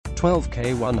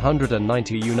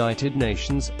12K190 United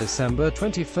Nations, December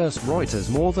 21. Reuters.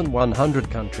 More than 100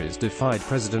 countries defied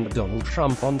President Donald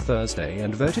Trump on Thursday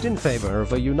and voted in favor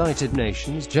of a United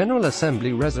Nations General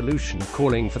Assembly resolution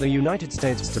calling for the United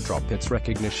States to drop its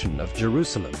recognition of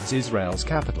Jerusalem as Israel's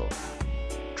capital.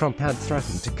 Trump had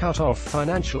threatened to cut off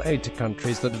financial aid to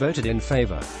countries that voted in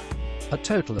favor. A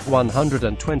total of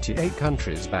 128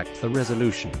 countries backed the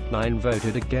resolution, 9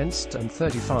 voted against and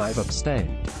 35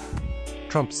 abstained.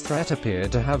 Trump's threat appeared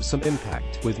to have some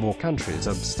impact, with more countries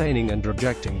abstaining and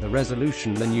rejecting the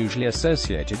resolution than usually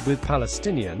associated with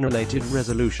Palestinian-related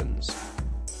resolutions.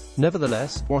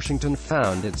 Nevertheless, Washington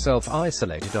found itself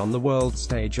isolated on the world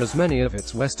stage as many of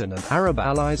its Western and Arab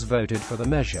allies voted for the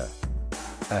measure.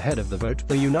 Ahead of the vote,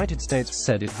 the United States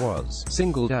said it was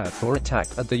singled out for attack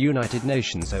at the United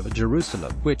Nations over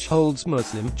Jerusalem, which holds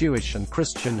Muslim, Jewish and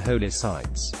Christian holy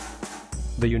sites.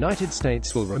 The United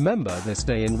States will remember this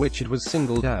day in which it was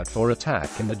singled out for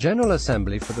attack in the General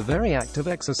Assembly for the very act of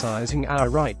exercising our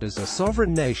right as a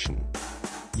sovereign nation.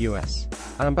 U.S.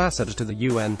 Ambassador to the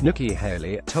UN, Nikki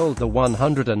Haley, told the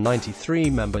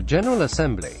 193-member General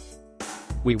Assembly,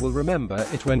 "We will remember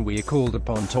it when we are called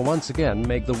upon to once again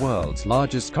make the world's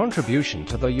largest contribution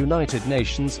to the United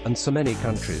Nations, and so many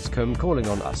countries come calling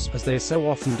on us, as they so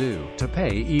often do, to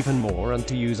pay even more and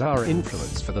to use our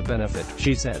influence for the benefit,"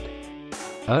 she said.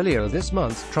 Earlier this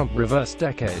month, Trump reversed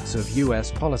decades of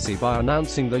U.S. policy by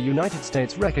announcing the United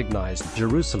States recognized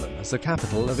Jerusalem as the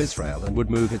capital of Israel and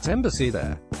would move its embassy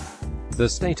there. The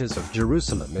status of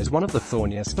Jerusalem is one of the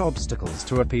thorniest obstacles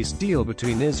to a peace deal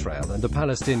between Israel and the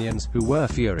Palestinians, who were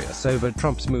furious over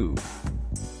Trump's move.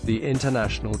 The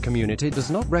international community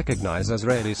does not recognize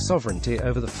Israeli sovereignty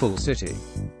over the full city.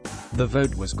 The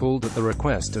vote was called at the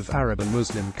request of Arab and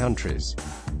Muslim countries.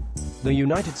 The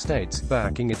United States,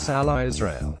 backing its ally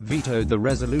Israel, vetoed the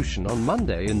resolution on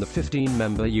Monday in the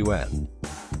 15-member UN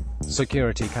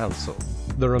Security Council.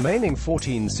 The remaining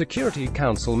 14 Security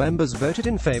Council members voted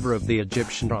in favor of the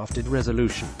Egyptian-drafted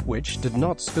resolution, which did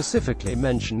not specifically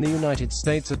mention the United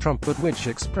States or Trump, but which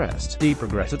expressed deep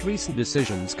regret at recent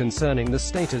decisions concerning the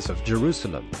status of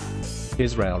Jerusalem.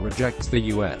 Israel rejects the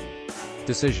UN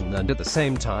decision and at the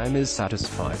same time is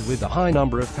satisfied with the high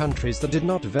number of countries that did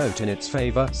not vote in its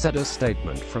favor, said a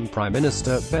statement from Prime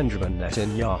Minister Benjamin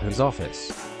Netanyahu's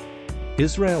office.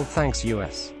 Israel thanks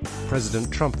U.S.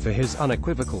 President Trump for his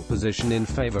unequivocal position in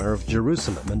favor of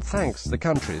Jerusalem and thanks the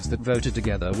countries that voted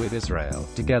together with Israel,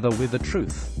 together with the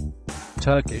truth.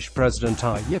 Turkish President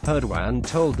Tayyip Erdogan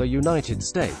told the United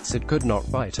States it could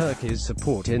not buy Turkey's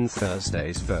support in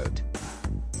Thursday's vote.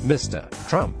 "Mr.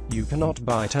 Trump, you cannot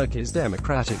buy Turkey's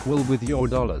democratic will with your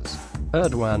dollars,"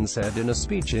 Erdogan said in a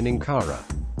speech in Ankara.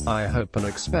 "I hope and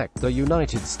expect the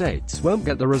United States won't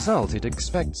get the result it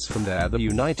expects from there. The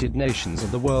United Nations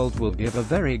and the world will give a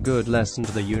very good lesson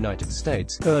to the United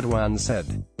States," Erdogan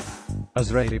said.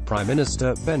 Israeli Prime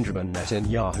Minister Benjamin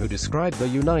Netanyahu described the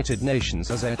United Nations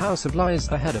as a house of lies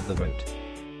ahead of the vote.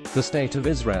 "The state of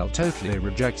Israel totally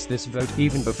rejects this vote,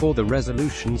 even before the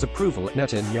resolution's approval,"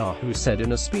 Netanyahu said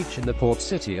in a speech in the port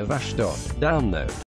city of Ashdod. Download